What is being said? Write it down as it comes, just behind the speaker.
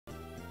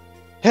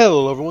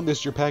Hello everyone, this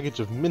is your package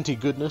of minty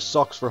goodness,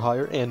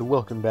 Socksforhire, and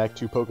welcome back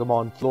to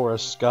Pokemon Flora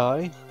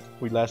Sky.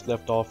 We last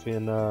left off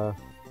in,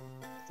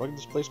 what is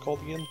this place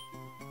called again?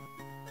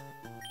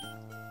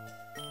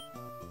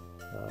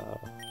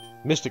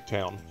 Mystic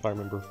Town, if I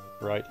remember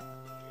right.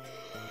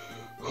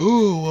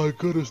 Oh my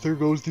goodness, there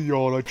goes the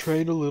yawn. I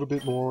trained a little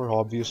bit more,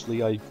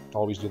 obviously. I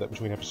always do that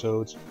between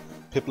episodes.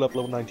 Piplup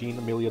level 19,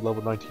 Amelia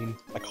level 19.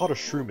 I caught a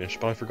Shroomish,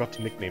 but I forgot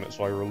to nickname it,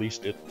 so I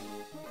released it.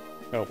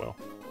 Oh well.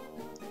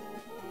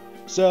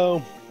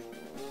 So,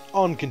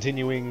 on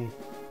continuation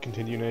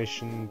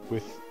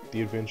with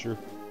the adventure.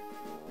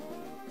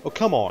 Oh,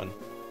 come on!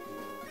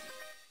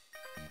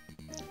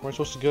 Where am I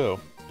supposed to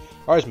go?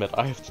 Alright, Smith,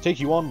 I have to take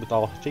you on, but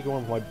I'll take you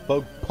on with my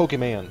bug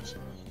Pokemans.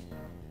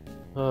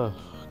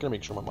 Gotta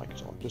make sure my mic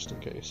is on, just in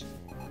case.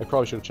 I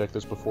probably should have checked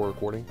this before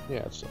recording. Yeah,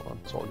 it's still on.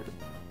 It's all good.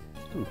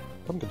 Ooh,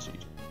 pumpkin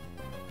seed.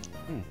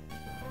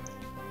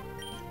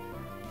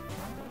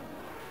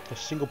 A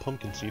single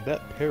pumpkin seed.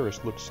 That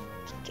Paris looks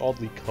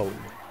oddly colored.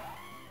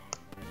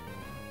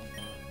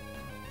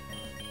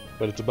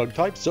 But it's a bug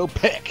type, so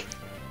peck!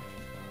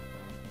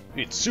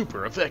 It's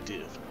super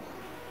effective!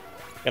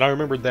 And I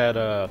remembered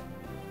that,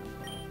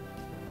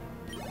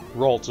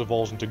 Ralts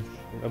evolves into...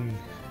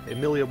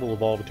 Amelia will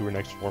evolve into her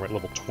next form at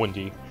level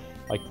 20.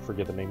 I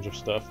forget the names of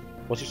stuff.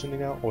 What's he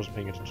sending out? I wasn't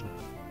paying attention.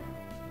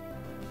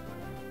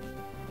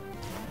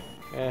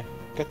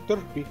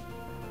 Caterpie.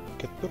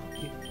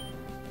 Caterpie.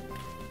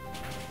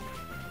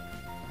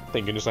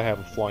 Thank goodness I have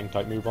a flying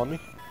type move on me.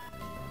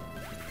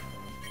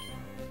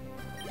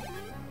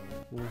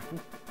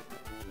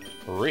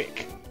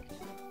 Rick.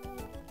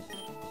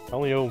 I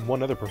only know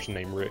one other person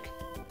named Rick,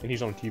 and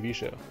he's on a TV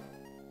show.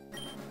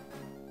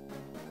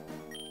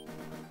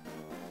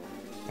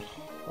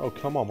 Oh,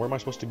 come on, where am I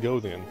supposed to go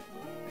then?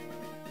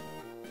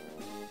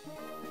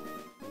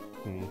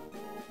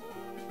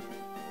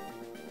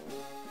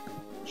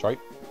 That's right.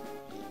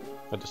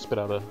 I had to spit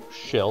out a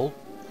shell,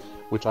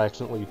 which I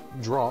accidentally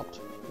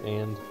dropped,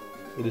 and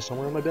it is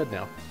somewhere on my bed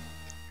now.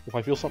 If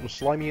I feel something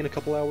slimy in a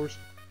couple hours,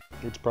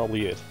 it's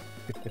probably it.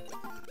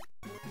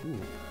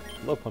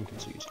 Love pumpkin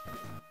seeds.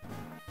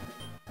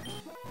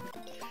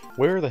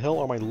 Where the hell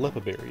are my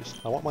Lepa berries?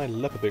 I want my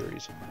Lepa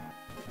berries.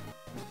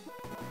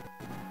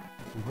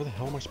 Where the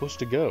hell am I supposed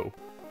to go?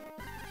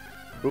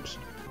 Oops.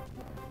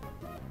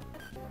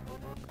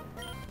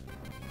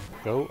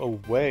 Go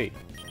away.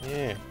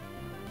 Yeah.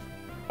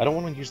 I don't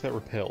want to use that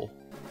repel.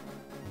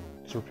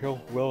 Because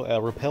repel,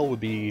 well, repel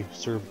would be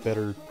serve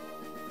better,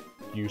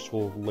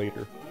 useful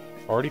later.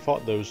 I already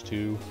fought those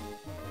two.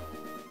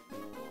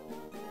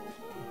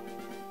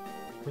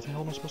 Where the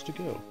hell am I supposed to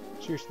go?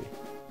 Seriously.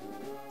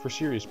 For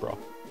serious, brah.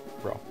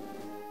 For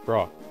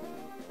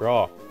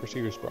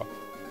serious, brah.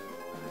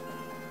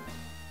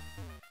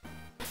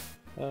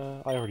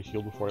 I already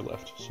healed before I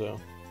left, so...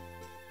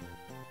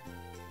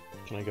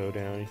 Can I go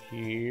down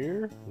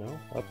here? No?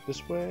 Up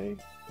this way?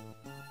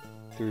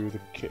 Through the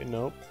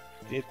nope.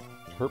 It...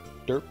 Herp,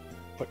 derp,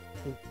 fuck.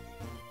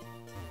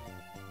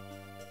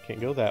 Can't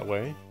go that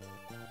way.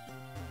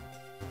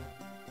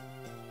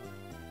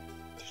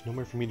 There's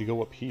nowhere for me to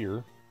go up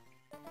here.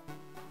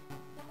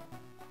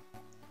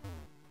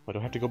 I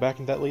don't have to go back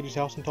into that lady's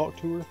house and talk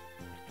to her?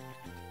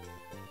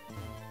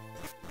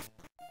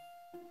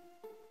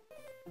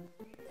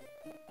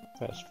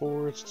 Fast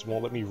forwards, it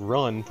won't let me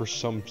run for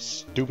some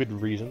stupid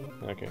reason.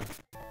 Okay.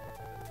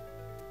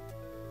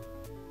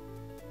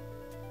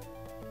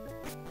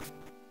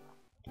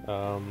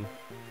 I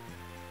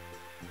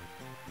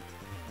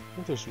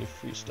think there's any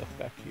free stuff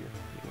back here.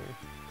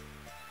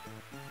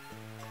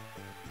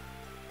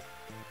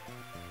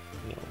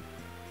 No.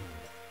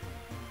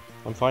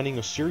 I'm finding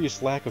a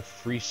serious lack of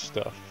free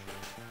stuff.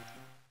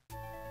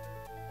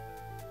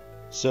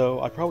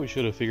 So, I probably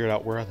should have figured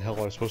out where the hell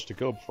I was supposed to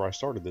go before I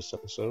started this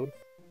episode.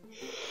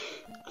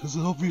 Because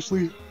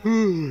obviously, how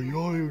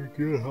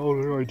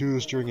did I do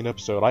this during an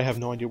episode? I have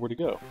no idea where to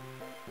go.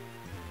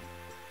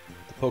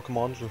 The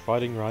Pokemons are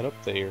fighting right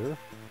up there.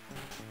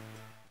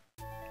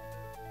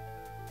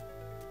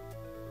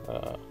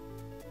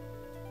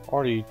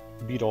 Already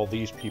beat all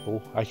these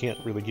people. I can't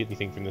really get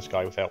anything from this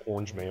guy without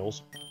orange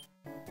mails.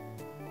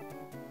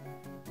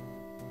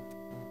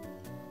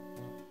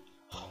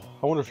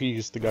 I wonder if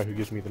he's the guy who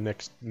gives me the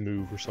next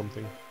move or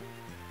something.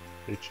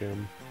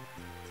 HM.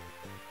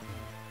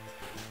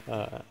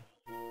 No,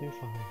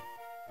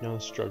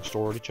 this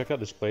drugstore. Already check out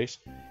this place.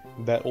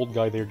 That old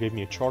guy there gave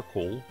me a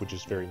charcoal, which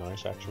is very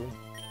nice, actually.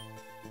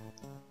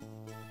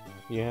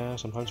 Yeah,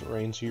 sometimes it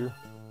rains here.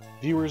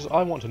 Viewers,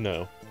 I want to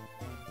know.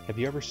 Have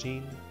you ever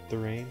seen the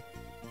rain?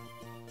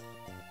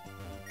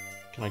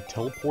 Can I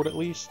teleport at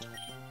least?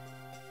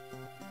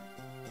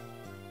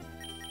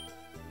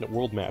 The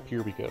world map,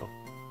 here we go.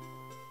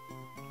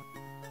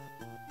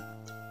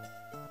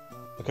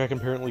 Okay, I can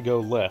apparently go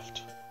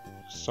left,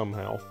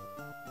 somehow,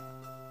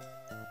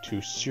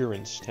 to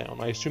Siren's Town.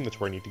 I assume that's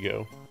where I need to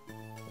go.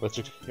 Unless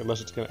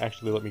it's going to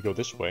actually let me go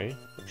this way,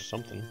 or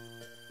something.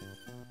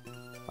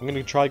 I'm going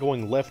to try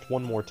going left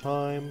one more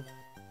time.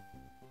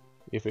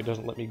 If it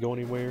doesn't let me go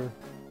anywhere.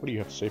 What do you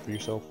have to say for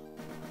yourself?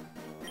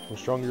 Go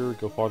stronger,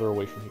 go farther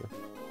away from here.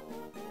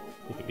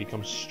 If it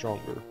becomes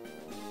stronger.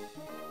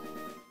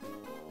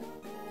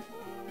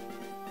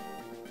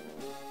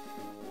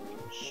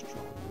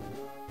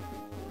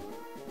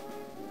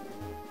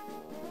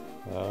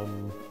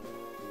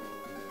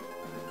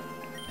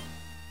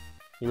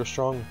 You're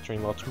strong,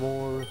 train lots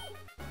more.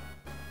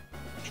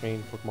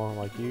 Train Pokemon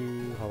like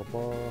you, blah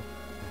blah blah.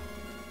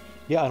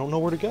 Yeah, I don't know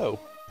where to go.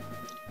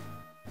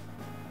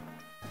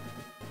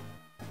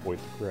 Avoid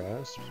the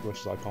grass as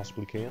much as I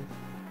possibly can.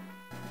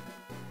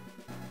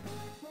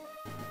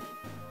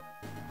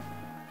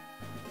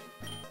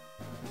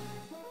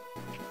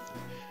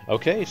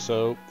 Okay,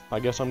 so I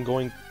guess I'm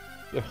going.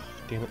 Ugh,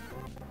 damn it.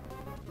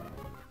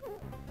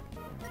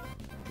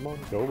 Come on,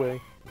 go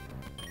away.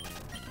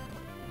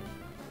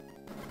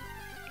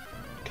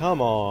 Come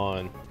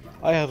on!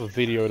 I have a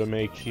video to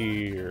make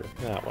here.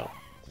 Ah, well.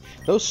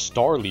 Those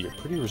Starly are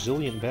pretty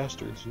resilient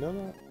bastards, you know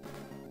that?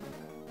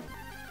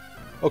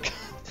 Okay,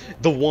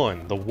 the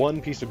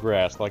one piece of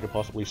grass that I could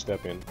possibly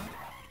step in.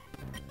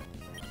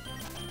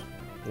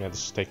 Yeah,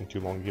 this is taking too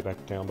long to get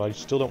back down, but I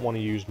still don't want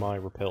to use my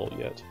repel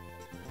yet.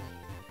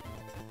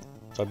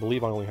 So I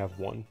believe I only have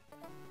one.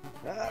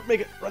 Ah,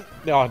 make it! Run!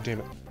 Ah, damn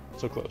it.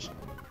 So close.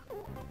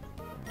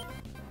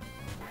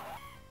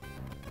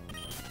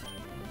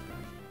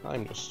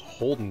 I'm just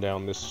holding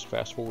down this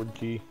fast forward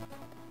key.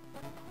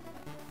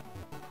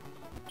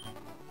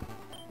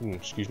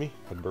 Excuse me,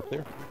 I had a burp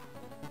there.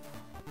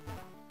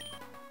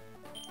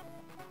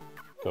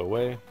 Go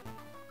away.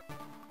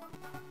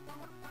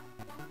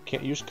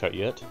 Can't use cut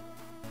yet.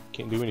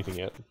 Can't do anything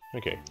yet.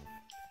 Okay.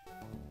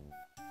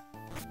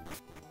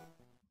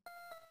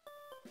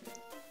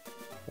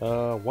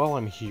 While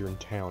I'm here in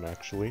town,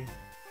 actually,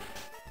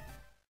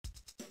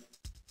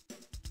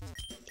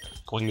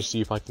 going to see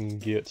if I can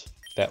get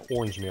that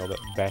orange mail that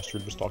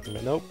bastard was talking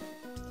about. Nope.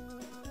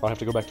 I'll have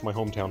to go back to my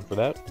hometown for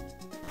that.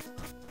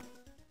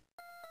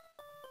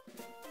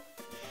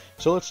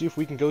 So let's see if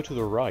we can go to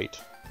the right.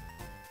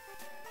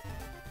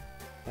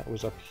 That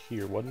was up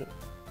here, wasn't it?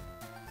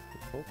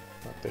 Oh,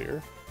 not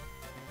there.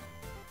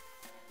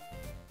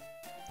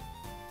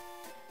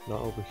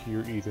 Not over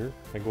here either.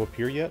 Can I go up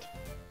here yet?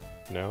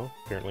 No,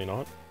 apparently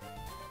not.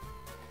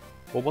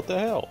 Well, what the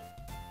hell?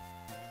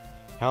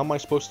 How am I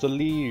supposed to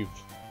leave?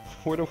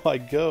 Where do I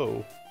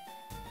go?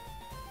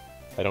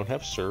 I don't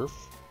have surf.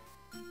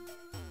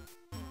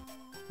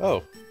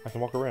 Oh, I can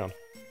walk around.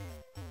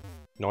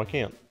 No, I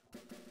can't.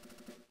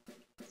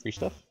 Free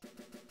stuff?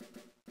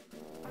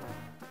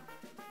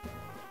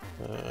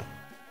 Wait,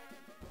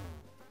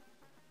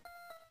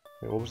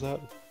 what was that?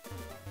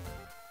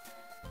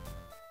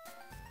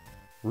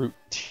 Route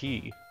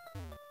T.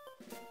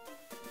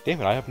 Damn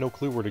it, I have no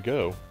clue where to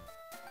go.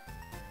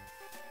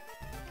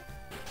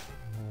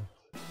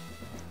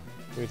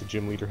 Maybe the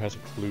gym leader has a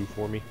clue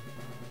for me.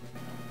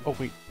 Oh,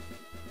 wait.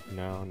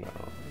 No,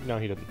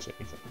 he doesn't say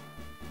anything.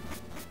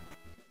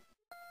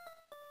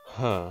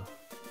 Huh.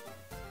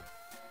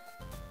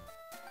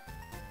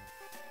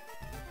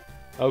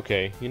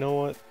 Okay, you know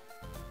what?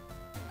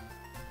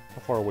 How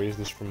far away is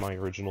this from my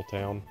original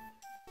town?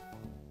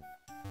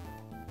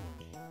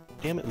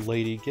 Damn it,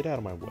 lady, get out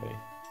of my way.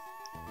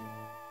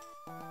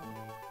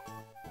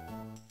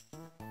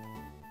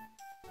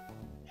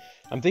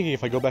 I'm thinking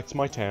if I go back to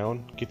my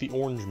town, get the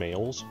orange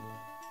mails,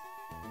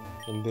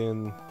 and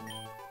then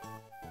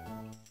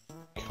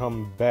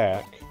come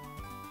back,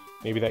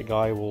 maybe that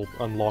guy will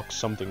unlock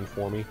something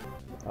for me.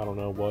 I don't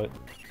know what.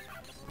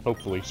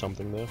 Hopefully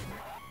something, though.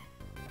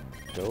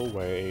 Go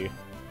away.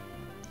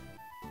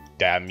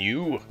 Damn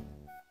you!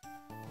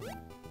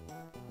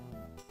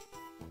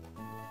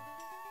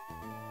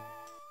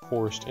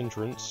 Forest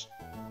entrance.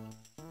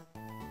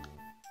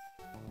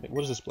 Wait,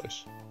 what is this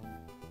place?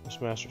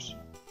 Miss Masters.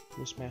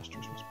 Miss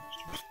Masters.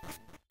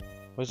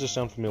 Why does this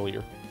sound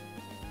familiar?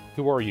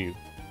 Who are you?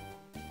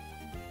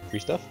 Free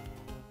stuff?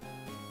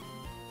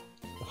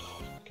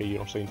 Okay, you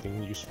don't say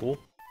anything useful.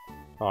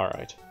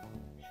 Alright.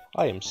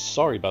 I am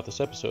sorry about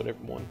this episode,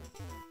 everyone.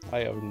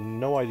 I have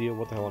no idea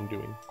what the hell I'm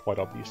doing, quite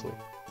obviously.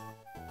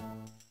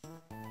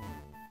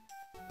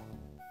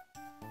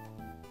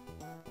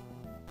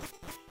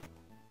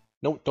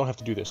 No, don't have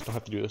to do this. Don't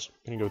have to do this.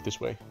 I'm gonna go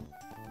this way.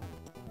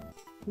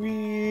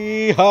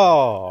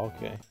 Wee-haw!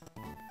 Okay.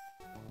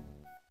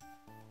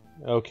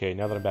 Okay,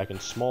 now that I'm back in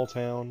small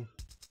town,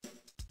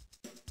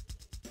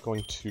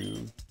 going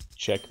to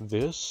check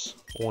this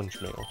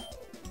orange mail.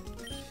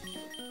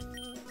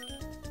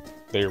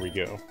 There we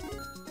go.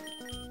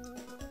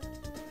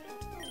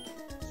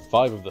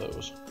 5 of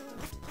those.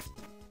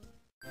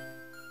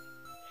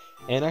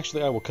 And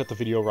actually, I will cut the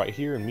video right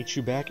here and meet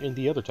you back in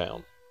the other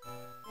town.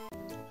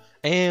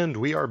 And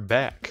we are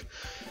back.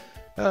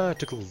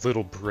 Took a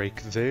little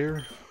break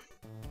there.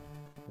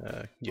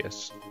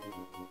 Yes.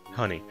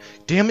 Honey.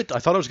 Damn it, I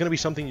thought it was going to be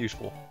something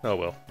useful. Oh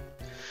well.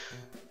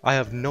 I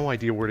have no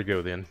idea where to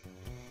go then.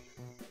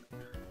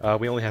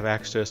 We only have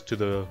access to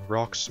the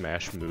Rock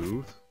Smash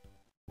move.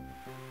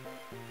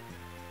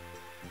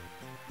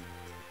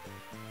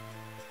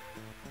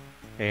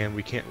 And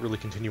we can't really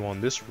continue on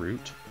this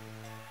route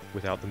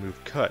without the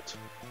move Cut.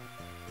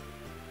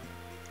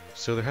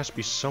 So there has to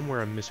be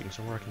somewhere I'm missing,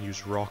 somewhere I can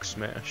use Rock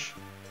Smash.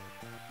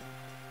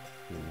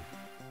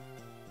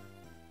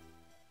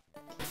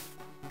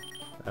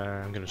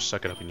 I'm gonna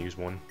suck it up and use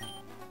one.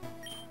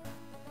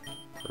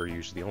 Or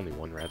use the only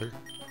one, rather.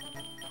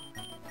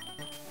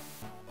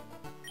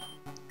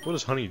 What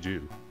does Honey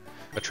do?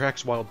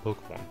 Attracts wild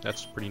Pokemon.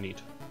 That's pretty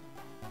neat.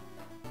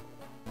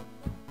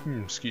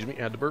 Excuse me,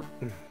 add the burp.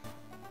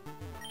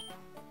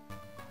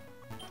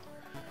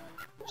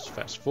 Let's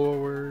fast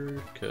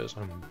forward, because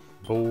I'm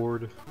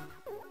bored.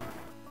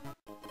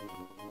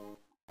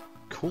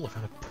 Cool, I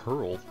found a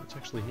pearl. That's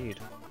actually neat.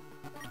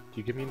 Do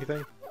you give me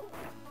anything?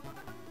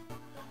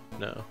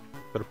 No.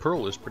 But a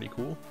pearl is pretty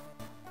cool.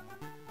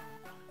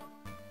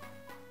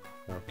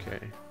 Okay.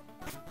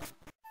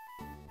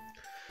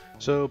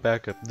 So,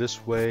 back up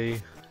this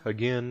way.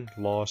 Again,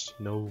 lost,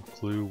 no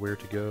clue where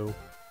to go.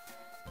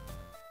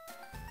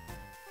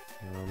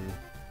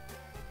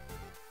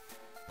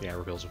 Yeah,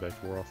 Repel's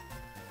effect wore off.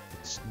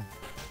 It's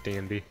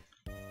Danby.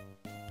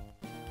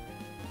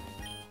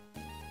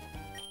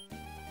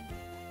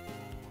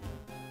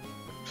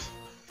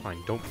 Fine,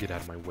 don't get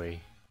out of my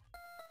way.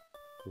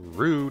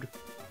 Rude,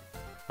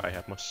 I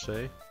must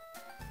say.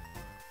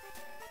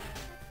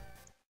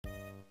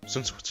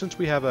 Since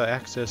we have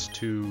access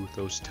to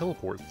those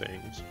teleport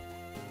things,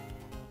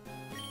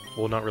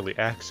 well, not really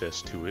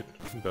access to it,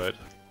 but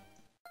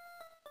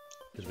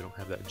because we don't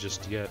have that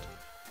just yet.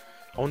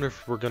 I wonder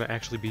if we're gonna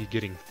actually be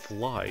getting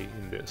Fly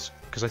in this,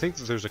 because I think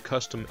that there's a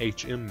custom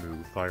HM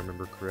move, if I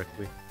remember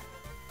correctly.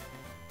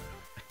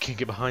 I can't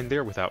get behind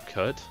there without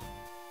Cut.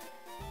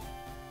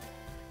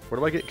 Where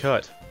do I get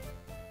Cut?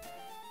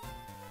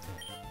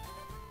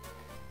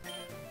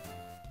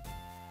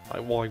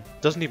 Well, it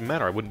doesn't even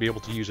matter. I wouldn't be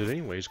able to use it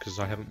anyways, because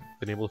I haven't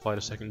been able to find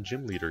a second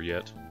gym leader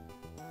yet.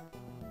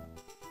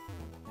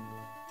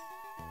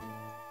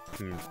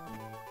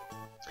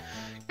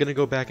 Gonna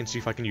go back and see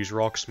if I can use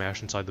Rock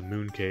Smash inside the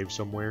Moon Cave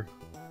somewhere.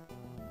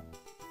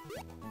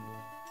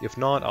 If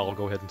not, I'll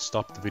go ahead and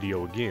stop the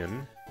video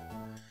again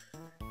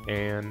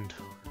and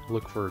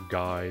look for a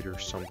guide or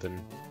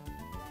something.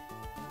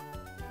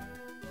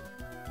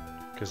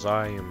 Because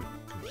I am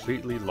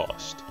completely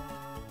lost.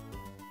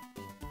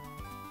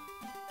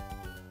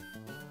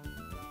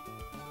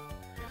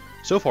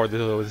 So far,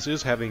 though, this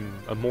is having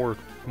a more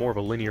of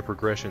a linear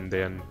progression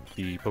than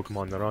the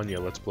Pokemon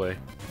Naranja Let's Play.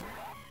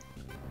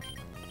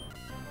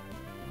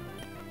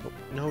 Oh,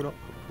 no,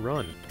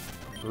 run!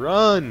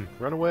 Run!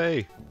 Run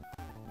away!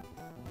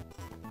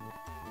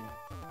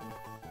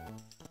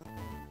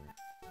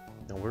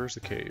 Now, where's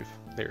the cave?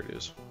 There it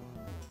is.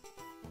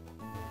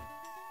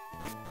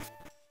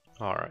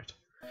 Alright.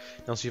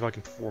 Now let's see if I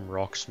can perform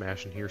Rock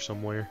Smash in here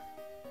somewhere.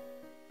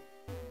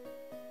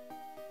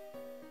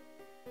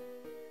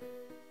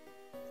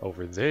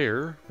 Over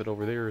there, but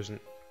over there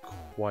isn't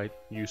quite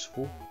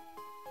useful.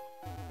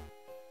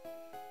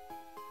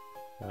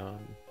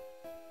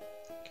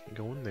 Can't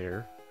go in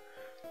there.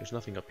 There's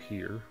nothing up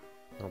here,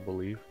 I don't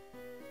believe.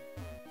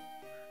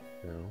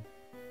 No.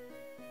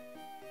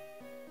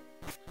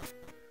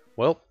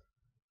 Well,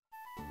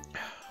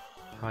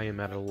 I am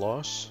at a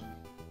loss.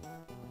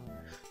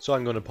 So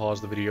I'm going to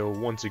pause the video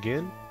once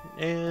again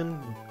and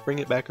bring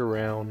it back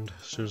around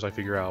as soon as I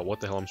figure out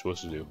what the hell I'm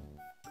supposed to do.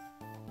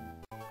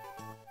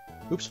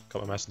 Oops,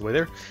 got my mouse in the way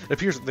there. It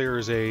appears that there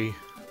is a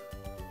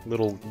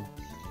little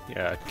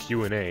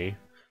Q&A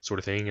sort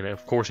of thing, and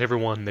of course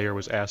everyone there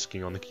was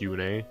asking on the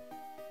Q&A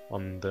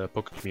on the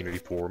Poke Community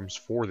forums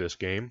for this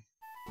game.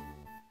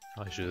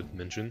 I should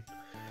mention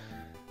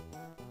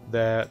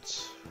that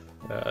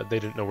they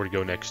didn't know where to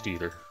go next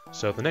either.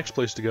 So the next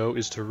place to go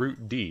is to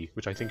Route D,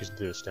 which I think is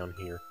this down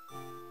here.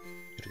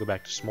 You have to go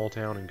back to Small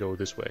Town and go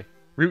this way.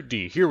 Route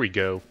D, here we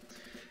go.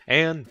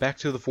 And back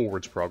to the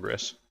forwards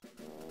progress.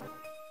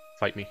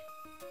 Fight me.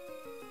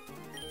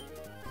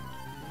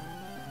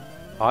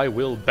 I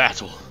will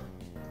battle!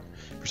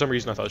 For some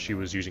reason I thought she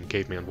was using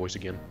caveman voice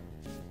again.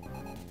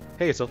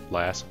 Hey, it's a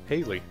lass.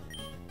 Haley.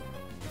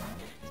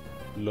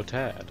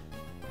 Lotad.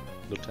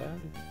 Lotad?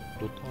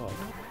 Lotad.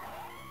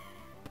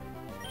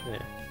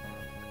 Yeah.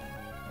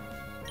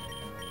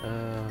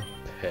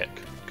 Peck.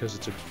 Because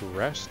it's a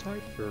grass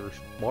type or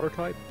water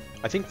type?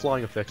 I think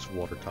flying affects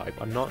water type.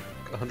 I'm not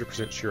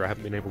 100% sure. I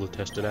haven't been able to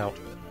test it out.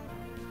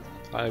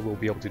 I will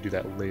be able to do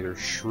that later.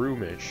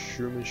 Shroomish.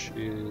 Shroomish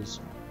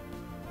is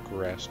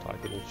grass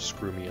type. It'll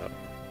screw me up.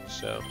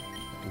 So,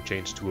 I can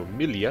change to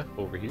Amelia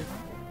over here.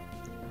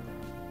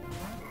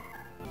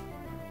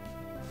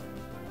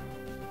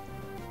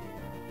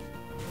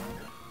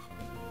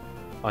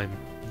 I'm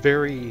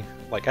very,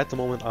 like, at the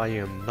moment I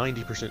am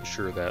 90%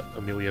 sure that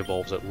Amelia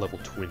evolves at level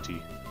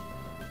 20.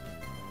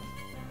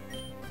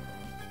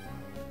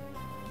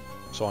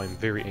 So I'm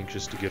very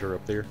anxious to get her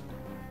up there.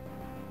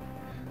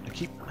 I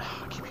keep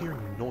hearing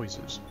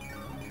noises,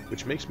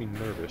 which makes me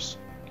nervous.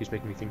 Keeps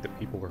making me think that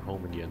people are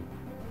home again.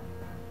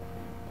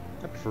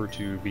 I prefer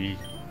to be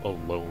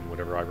alone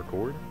whenever I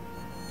record.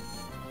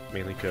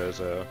 Mainly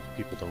because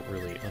people don't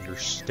really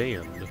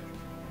understand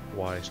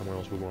why someone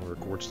else would want to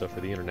record stuff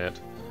for the internet.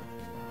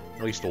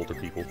 At least older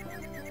people.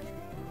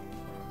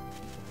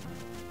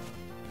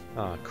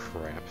 Ah,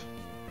 crap.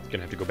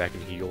 Gonna have to go back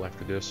and heal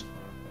after this.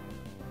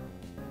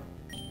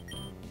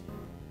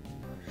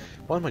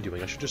 What am I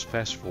doing? I should just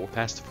fast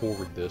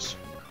forward this.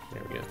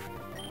 There we go.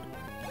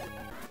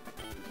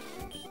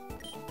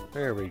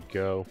 There we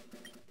go.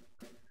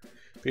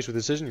 Faced with a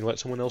decision, you let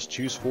someone else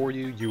choose for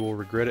you, you will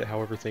regret it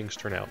however things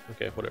turn out.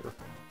 Okay, whatever.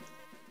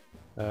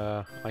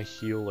 I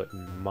heal at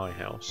my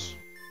house.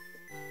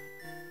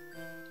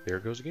 There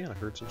it goes again, I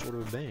heard some sort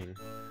of a bang.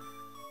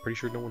 Pretty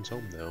sure no one's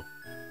home, though.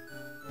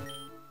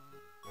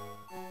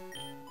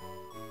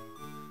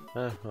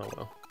 Oh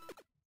well.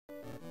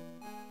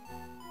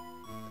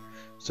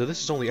 So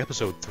this is only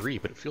episode 3,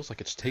 but it feels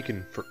like it's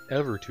taken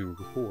forever to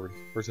record.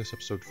 Or is this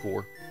episode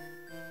 4?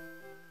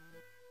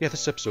 Yeah,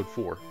 this is episode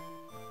 4.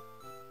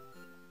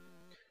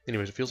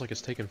 Anyways, it feels like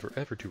it's taken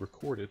forever to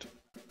record it.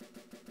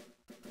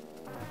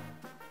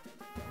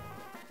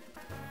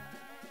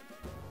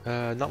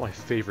 Not my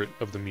favorite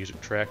of the music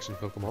tracks in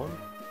Pokemon.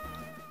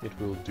 It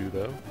will do,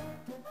 though.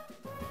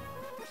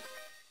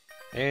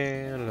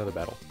 And another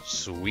battle.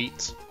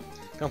 Sweet!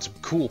 Found some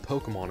cool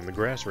Pokemon in the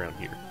grass around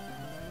here.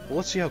 Well,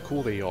 let's see how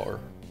cool they are.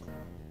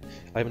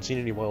 I haven't seen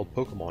any wild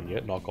Pokemon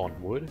yet, knock on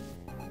wood.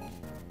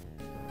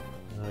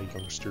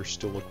 Youngsters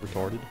still look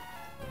retarded.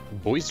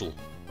 Boizel!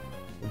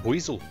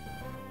 Boizel!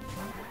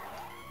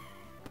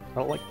 I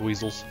don't like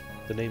Boizels.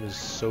 The name is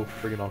so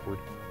friggin' awkward.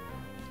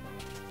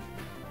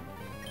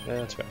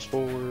 Let's fast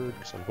forward,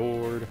 because I'm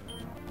bored.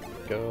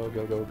 Go,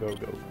 go, go, go,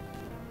 go.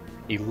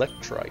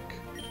 Electrike.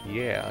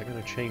 Yeah, I'm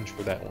gonna change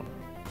for that one.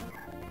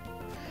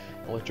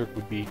 Electric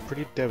would be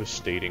pretty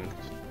devastating.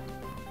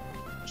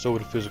 So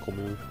would a physical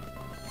move.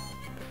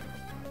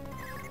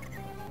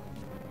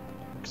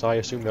 Because I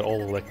assume that all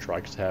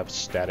Electrikes have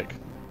static.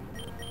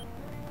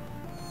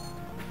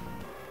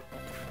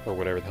 Or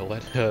whatever the hell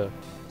that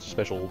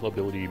special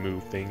ability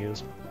move thing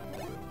is.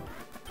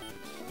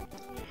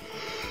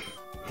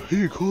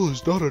 Being cool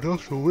is not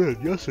enough to win.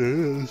 Yes, it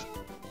is.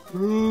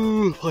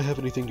 If I have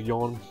anything to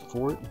yawn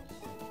for it.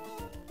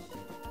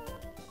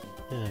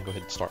 Go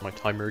ahead and start my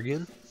timer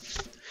again.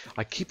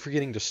 I keep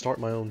forgetting to start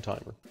my own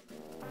timer.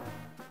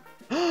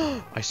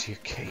 I see a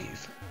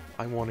cave.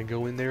 I want to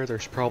go in there.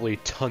 There's probably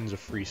tons of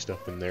free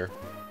stuff in there.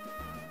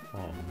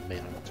 Oh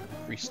man, I want some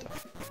free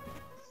stuff.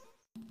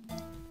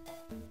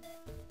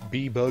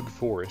 Bee-Bug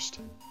Forest.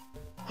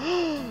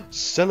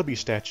 Celebi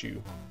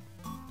statue.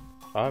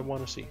 I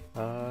want to see.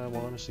 I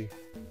want to see.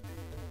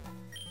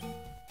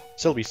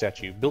 Celebi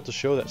statue. Built to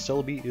show that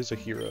Celebi is a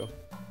hero.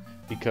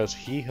 Because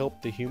he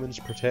helped the humans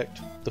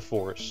protect the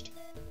forest.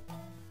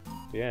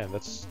 Yeah,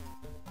 that's...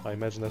 I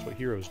imagine that's what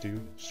heroes do.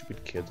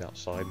 Stupid kids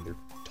outside and they're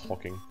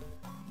talking.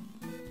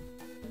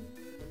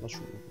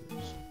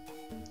 Mushrooms.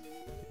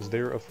 Is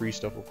there a free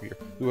stuff over here?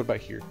 Ooh, what about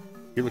here?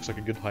 Here looks like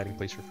a good hiding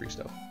place for free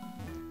stuff.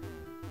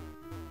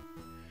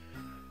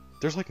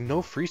 There's like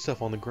no free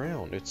stuff on the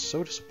ground. It's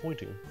so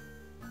disappointing.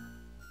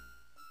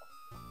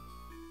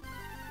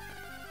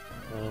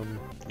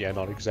 Yeah,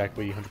 not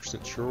exactly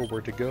 100% sure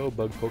where to go.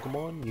 Bug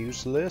Pokemon,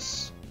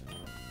 useless.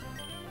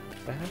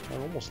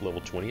 I'm almost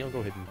level 20. I'll go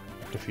ahead and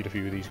defeat a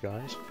few of these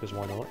guys, because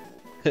why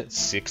not?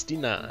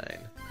 69.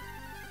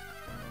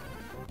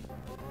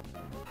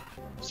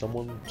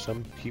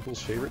 Some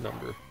people's favorite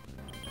number.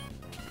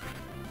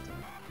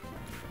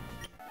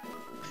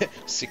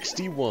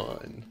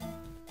 61.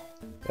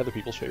 Other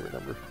people's favorite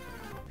number.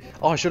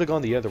 Oh, I should have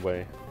gone the other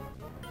way.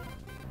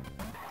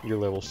 You're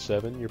level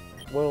 7. You're...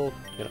 Well,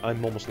 you know,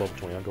 I'm almost level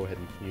 20. I'll go ahead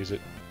and use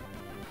it.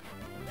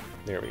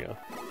 There we go.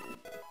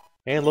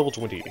 And level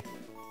 20.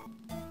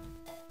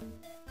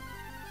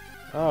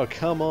 Oh,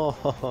 come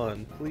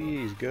on!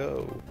 Please,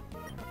 go!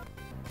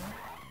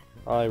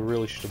 I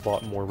really should have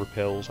bought more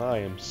repels. I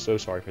am so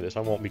sorry for this. I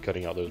won't be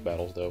cutting out those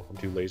battles, though. I'm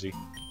too lazy.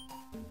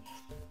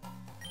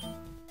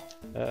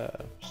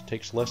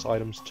 Takes less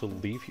items to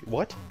leave here.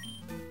 What?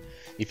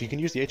 If you can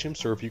use the HM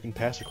surf, you can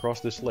pass across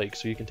this lake,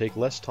 so you can take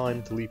less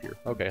time to leave here.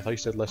 Okay, I thought you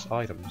said less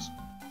items.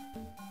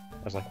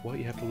 I was like, what?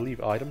 You have to leave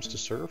items to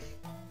surf?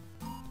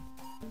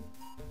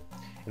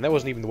 And that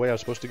wasn't even the way I was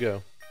supposed to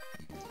go.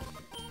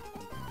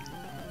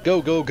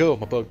 Go, go, go,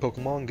 my bug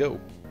Pokemon, go!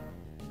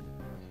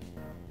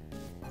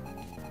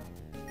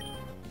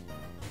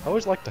 I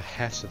always liked the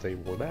hats that they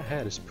wore. That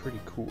hat is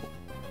pretty cool.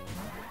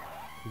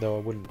 Though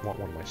I wouldn't want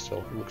one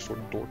myself. It looks sort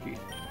of dorky.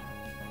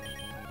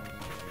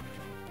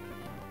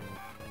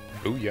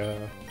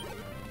 Booyah!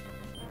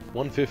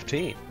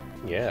 115.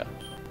 Yeah.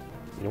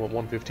 You know what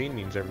 115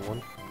 means,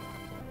 everyone.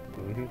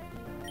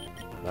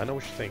 I know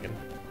what you're thinking.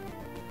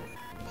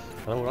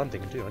 I know what I'm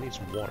thinking, too. I need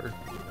some water.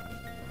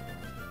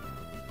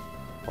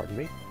 Pardon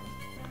me.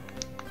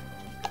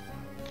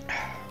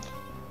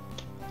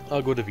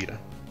 Agua de Vida.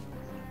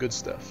 Good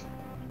stuff.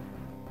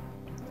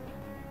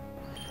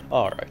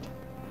 Alright.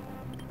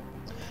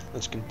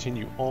 Let's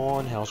continue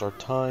on. How's our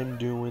time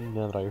doing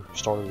now that I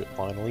started it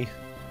finally?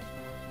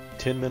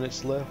 10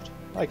 minutes left.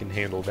 I can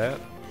handle that.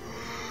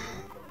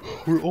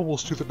 We're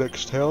almost to the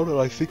next town, and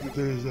I think that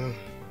there's a...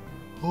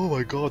 Oh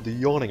my god, the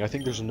yawning. I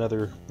think there's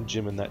another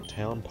gym in that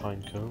town.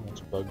 Pinecone.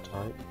 That's bug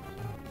type.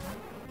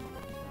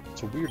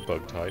 It's a weird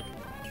bug type.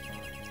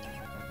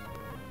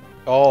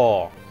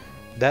 Oh,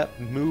 that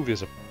move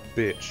is a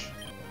bitch.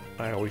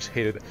 I always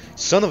hated it.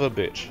 Son of a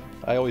bitch.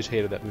 I always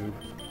hated that move.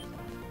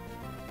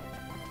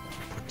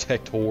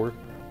 Protector.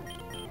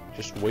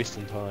 Just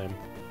wasting time.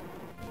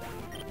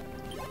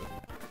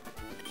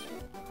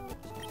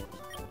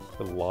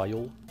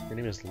 Lyle? Your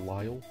name is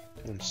Lyle?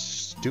 What kind of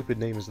stupid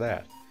name is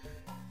that?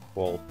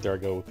 Well, there I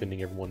go,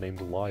 offending everyone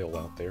named Lyle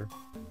out there.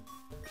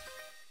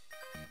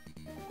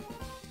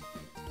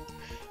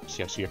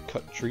 See, I see a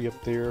cut tree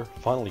up there.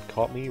 Finally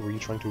caught me. Were you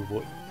trying to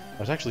avoid? I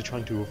was actually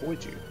trying to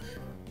avoid you.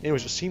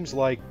 Anyways, it seems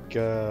like,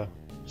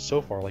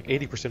 so far, like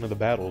 80% of the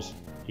battles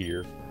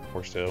here,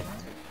 or so.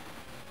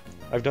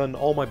 I've done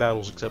all my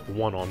battles except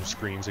one on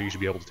screen, so you should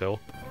be able to tell.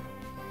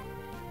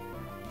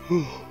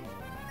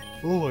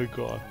 Oh my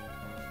god.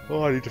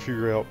 Oh, I need to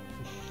figure out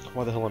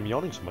why the hell I'm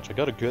yawning so much. I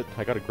got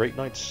a great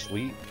night's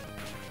sleep.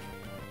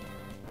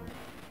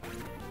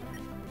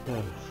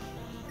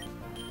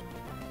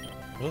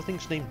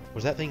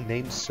 Was that thing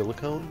named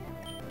Silicone?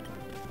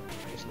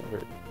 That's not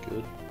very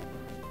good.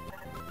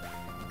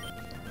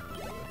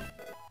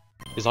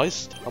 I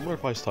wonder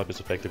if Ice type is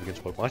effective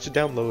against Pokemon. I should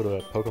download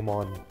a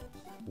Pokemon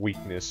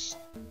weakness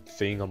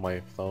thing on my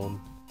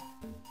phone.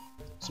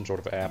 Some sort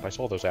of app. I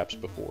saw those apps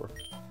before.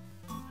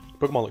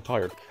 Pokemon look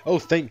tired. Oh,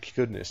 thank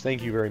goodness.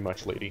 Thank you very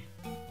much, lady.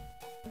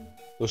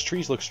 Those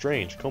trees look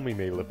strange. Comey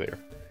may live there.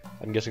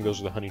 I'm guessing those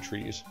are the honey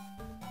trees.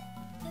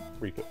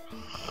 Where you put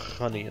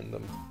honey in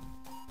them.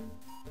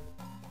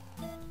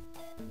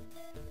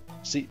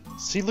 See,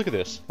 look at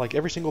this. Like,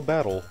 every single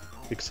battle,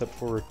 except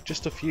for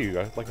just a few,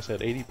 like I said,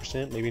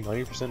 80%, maybe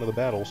 90% of the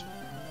battles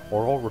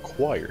are all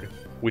required,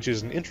 which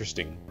is an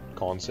interesting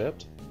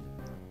concept.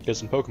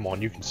 Because in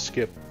Pokemon, you can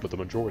skip with the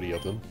majority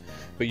of them,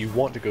 but you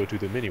want to go to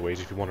them anyways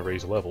if you want to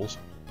raise levels.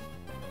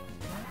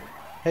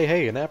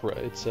 Hey, an Abra.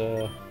 It's,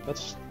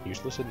 that's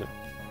useless, isn't it?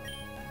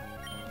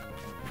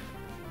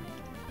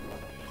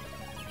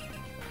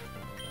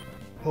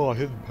 Oh,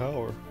 hidden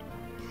power.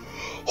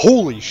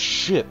 Holy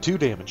shit! 2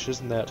 damage.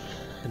 Isn't that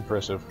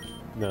impressive?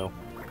 No.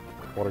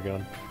 Water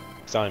gun.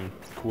 'Cause I'm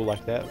cool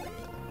like that.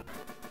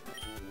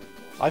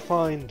 I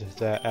find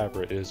that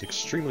Abra is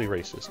extremely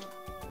racist.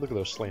 Look at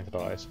those slanted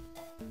eyes.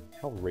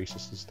 How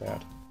racist is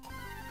that?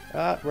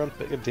 Run,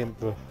 damn,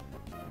 I'm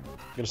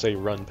gonna say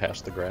run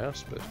past the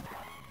grass, but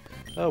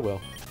oh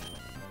well.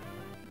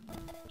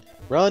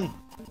 Run!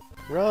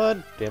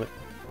 Run! Damn it.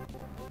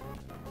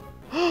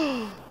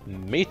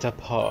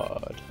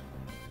 Metapod.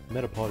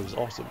 Metapod is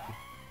awesome.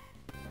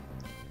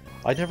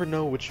 I never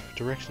know which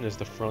direction is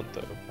the front,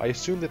 though. I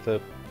assume that the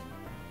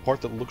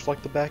part that looks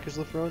like the back is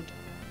the front.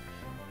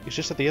 It's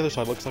just that the other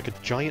side looks like a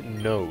giant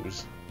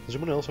nose. Has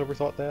anyone else ever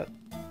thought that?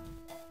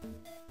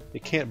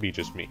 It can't be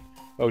just me.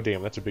 Oh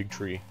damn, that's a big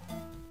tree.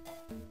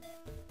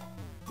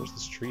 What's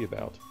this tree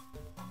about?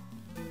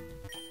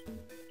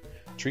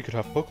 The tree could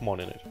have Pokemon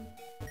in it.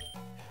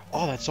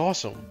 Oh, that's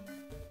awesome!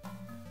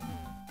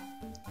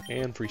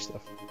 And free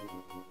stuff.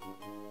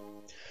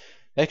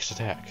 X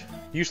attack.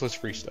 Useless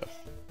free stuff.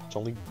 It's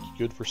only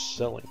good for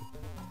selling.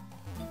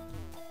 Okay,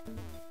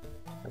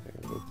 I'm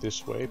gonna go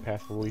this way,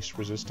 path of least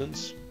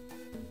resistance.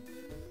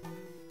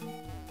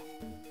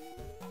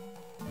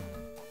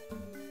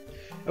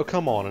 Oh,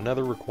 come on,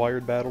 another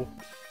required battle?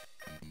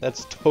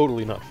 That's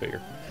totally not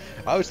fair.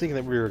 I was thinking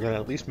that we were gonna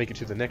at least make it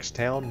to the next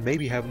town,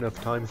 maybe have enough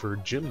time for a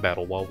gym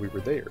battle while we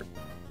were there.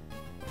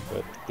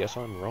 But guess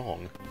I'm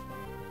wrong.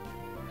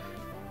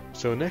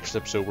 So next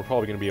episode, we're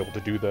probably gonna be able to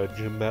do the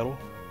gym battle.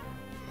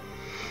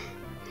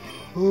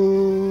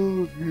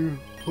 Oh dear.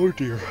 Oh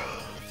dear.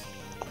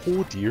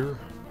 Oh dear.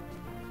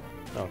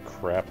 Oh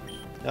crap.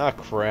 Ah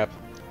crap.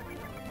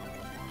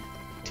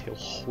 Tail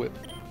whip.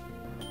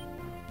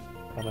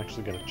 I'm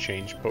actually going to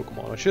change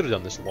Pokemon. I should have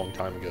done this a long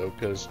time ago,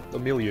 because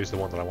Amelia is the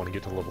one that I want to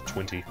get to level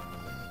 20.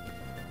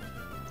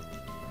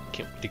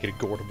 Can't wait to get a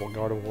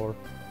Gardevoir.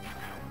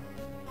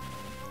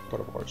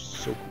 Gardevoir is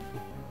so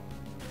cool.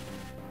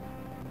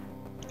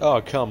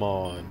 Oh, come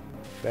on.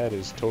 That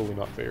is totally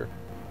not fair.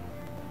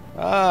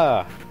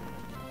 Ah!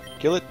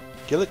 Kill it!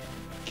 Kill it!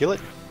 Kill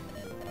it!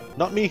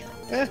 Not me!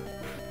 Eh!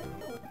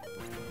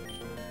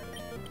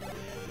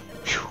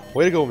 Phew.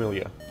 Way to go,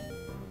 Amelia.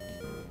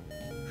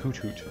 Hoot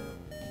hoot.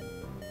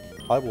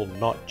 I will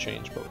not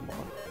change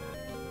Pokemon.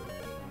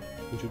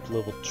 Hoot hoot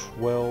level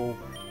 12.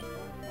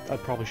 I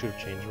probably should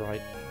have changed,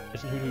 right?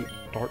 Isn't Hoot hoot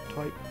dark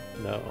type?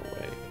 No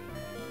way.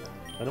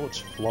 I know it's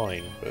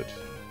flying, but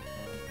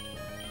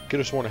could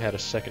have sworn it had a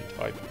second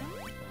type.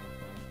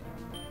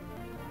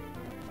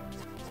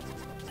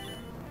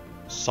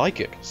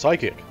 Psychic!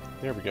 Psychic!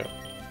 There we go.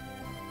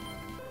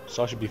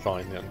 So I should be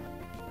fine then.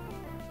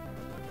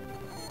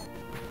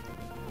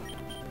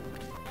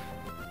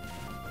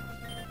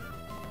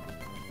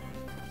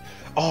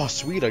 Oh,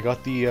 sweet! I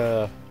got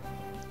the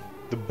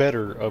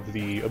better of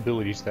the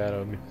abilities that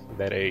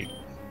that a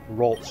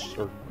Ralts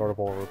or Gardevoir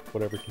or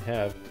whatever can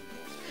have.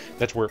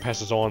 That's where it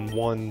passes on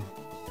one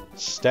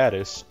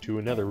status to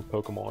another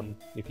Pokemon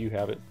if you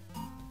have it,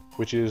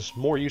 which is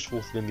more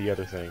useful than the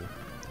other thing,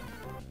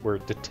 where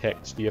it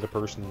detects the other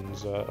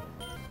person's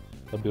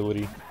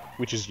ability,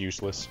 which is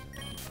useless.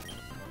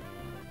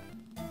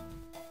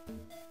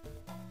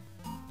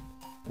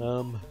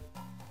 Ah!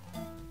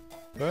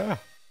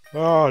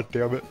 Ah,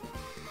 damn it.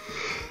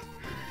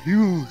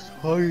 You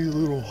tiny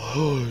little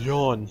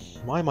yawn.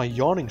 Why am I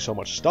yawning so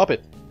much? Stop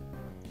it!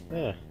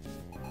 Yeah.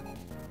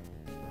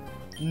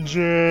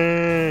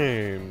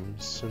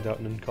 James! Send out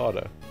an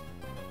Encada.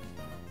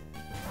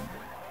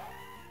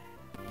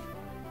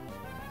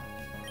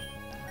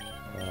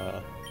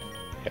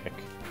 Heck.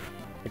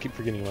 I keep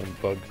forgetting I'm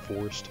bug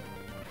forced.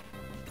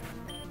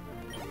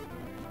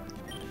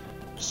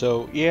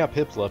 So, yeah,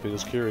 Piplup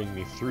is carrying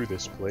me through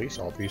this place,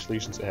 obviously,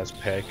 since it has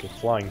Peck, a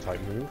flying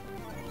type move.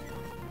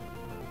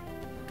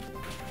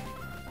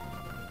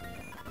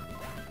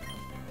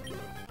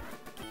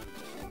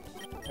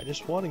 I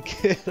just want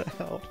to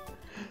get out.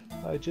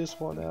 I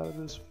just want out of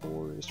this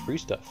forest. Free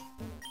stuff.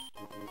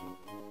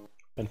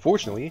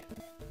 Unfortunately,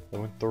 I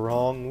went the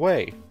wrong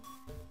way.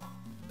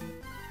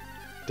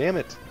 Damn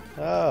it!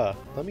 Ah,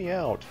 let me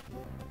out.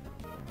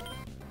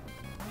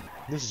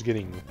 This is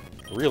getting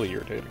really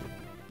irritating.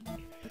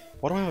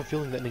 Why do I have a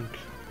feeling that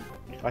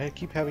I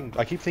keep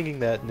thinking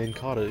that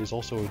Nincada is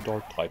also a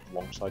dark type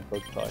alongside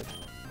bug type.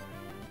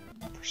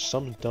 For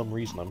some dumb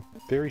reason, I'm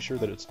very sure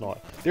that it's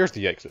not. There's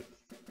the exit.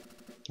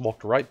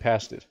 Walked right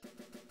past it.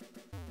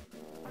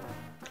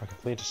 I can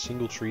plant a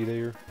single tree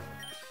there.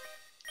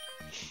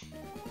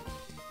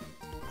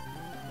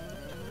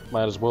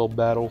 Might as well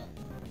battle.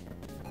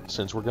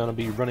 Since we're gonna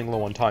be running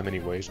low on time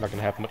anyways, not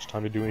gonna have much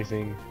time to do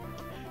anything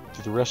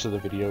to the rest of the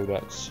video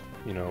that's,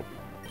 you know,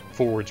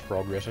 forwards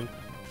progressing.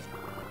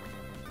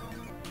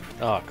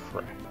 Ah,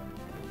 crap.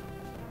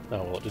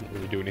 Oh, well, it didn't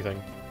really do anything.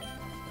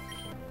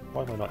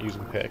 Why am I not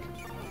using Peck?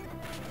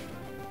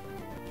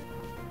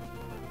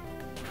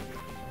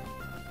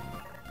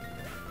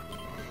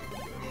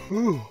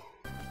 Ooh.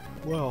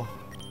 Well.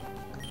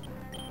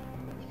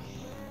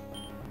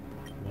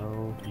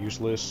 No,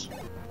 useless.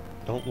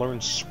 Don't learn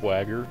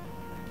Swagger.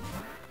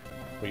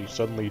 Where you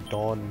suddenly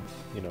don,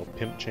 you know,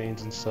 pimp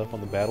chains and stuff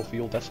on the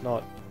battlefield. That's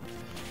not...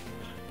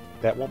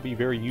 That won't be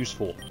very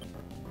useful.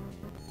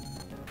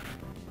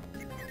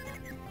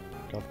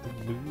 Got the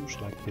moves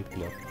like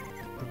Piplup.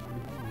 The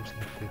moves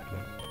like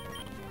Piplup.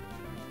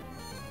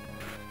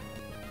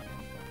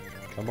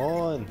 Come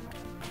on!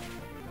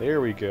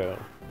 There we go.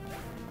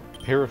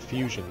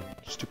 Parafusion.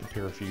 Stupid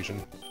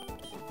parafusion.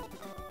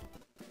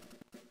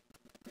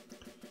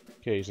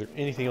 Okay, is there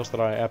anything else that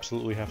I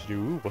absolutely have to do?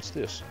 Ooh, what's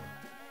this?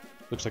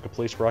 Looks like a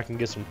place where I can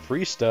get some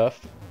free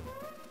stuff.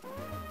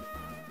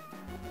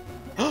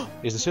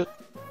 Is this it?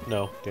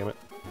 No, damn it.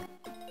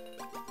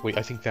 Wait,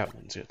 I think that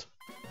one's it.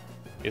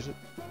 Is it?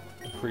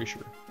 I'm pretty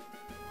sure.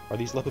 Are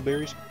these lepa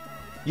berries?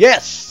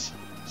 Yes!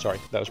 Sorry,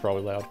 that was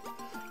probably loud.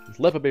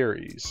 Lepa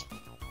berries.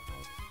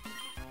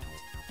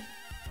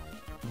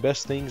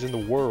 Best things in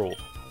the world.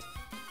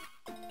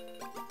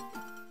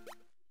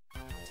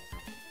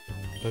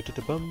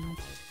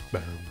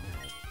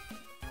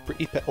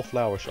 Pretty petal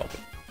flower shopping.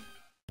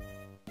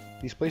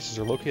 These places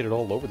are located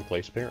all over the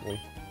place,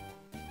 apparently.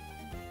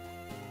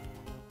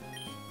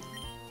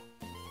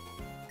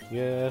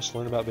 Yes,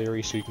 learn about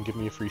berries so you can give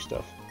me a free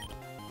stuff.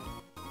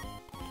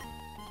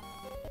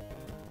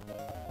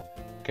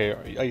 Okay,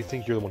 I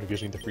think you're the one who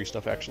gives me the free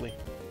stuff, actually.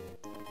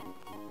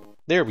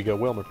 There we go,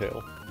 Welmer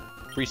Tail.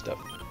 Free stuff.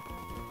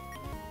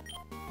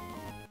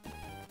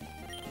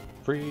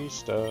 Free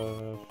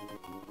stuff.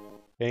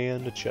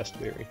 And a chest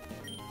berry.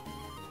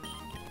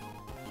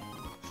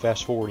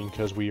 Fast forwarding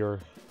because we are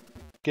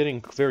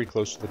getting very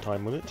close to the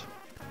time limit.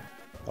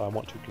 I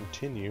want to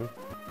continue.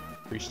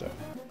 Free stuff.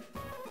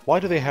 Why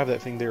do they have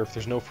that thing there if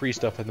there's no free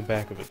stuff in the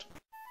back of it?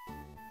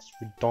 It's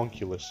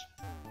redonkulous.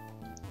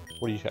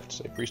 What do you have to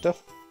say? Free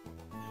stuff?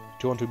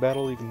 2-on-2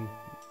 battle even...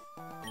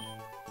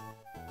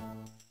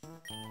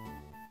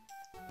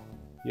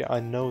 Yeah,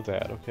 I know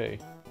that. Okay.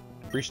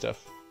 Free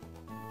stuff.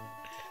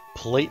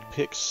 Plate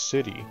Pick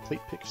City.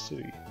 Plate Pick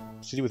City.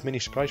 City with many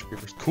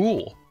skyscrapers.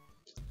 Cool!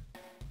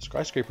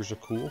 Skyscrapers are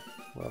cool.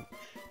 Well,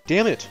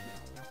 damn it!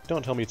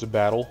 Don't tell me it's a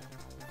battle.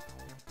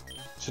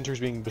 Center's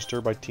being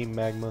disturbed by Team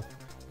Magma.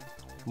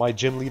 My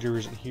gym leader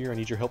isn't here. I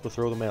need your help to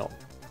throw them out.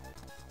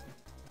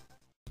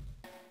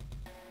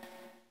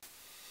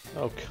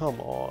 Oh, come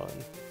on.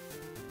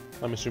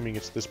 I'm assuming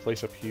it's this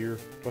place up here.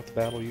 Do I have to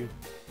battle you?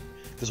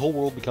 This whole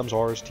world becomes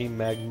ours. Team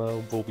Magma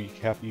will be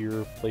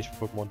happier. Place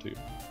for Pokemon 2. Okay.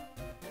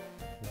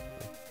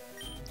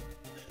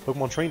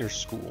 Pokemon Trainers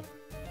School.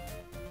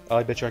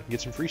 I bet you I can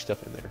get some free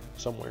stuff in there.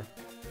 Somewhere.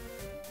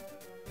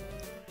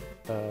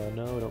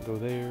 No, don't go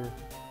there.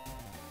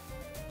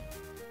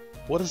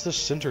 What is this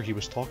center he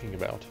was talking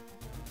about?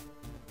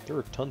 There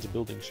are tons of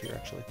buildings here,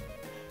 actually.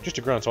 Just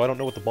a grunt, so I don't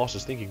know what the boss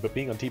is thinking, but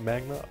being on Team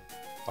Magma,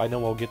 I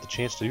know I'll get the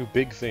chance to do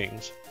big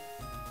things.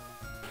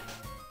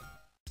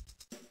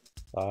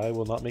 I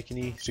will not make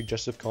any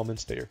suggestive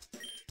comments there.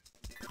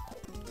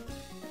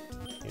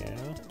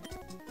 Yeah.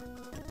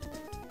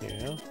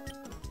 Yeah.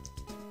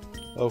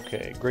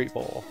 Okay, Great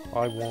Ball.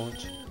 I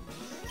want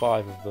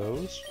 5 of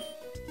those.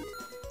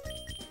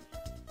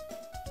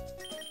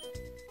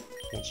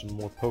 Want some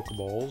more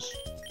Pokeballs.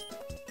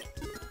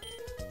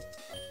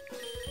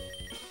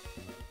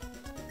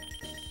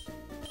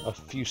 a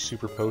few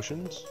super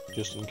potions,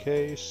 just in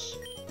case.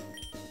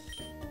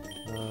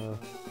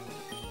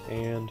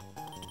 And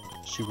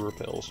super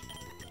repels.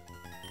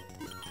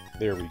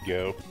 There we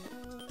go.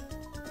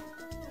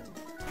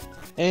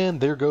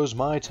 And there goes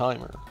my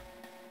timer.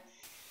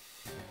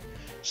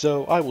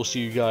 So I will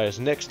see you guys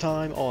next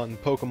time on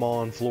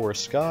Pokemon Flora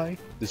Sky.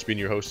 This has been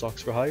your host,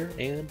 Socksforhire,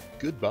 and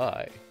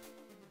goodbye.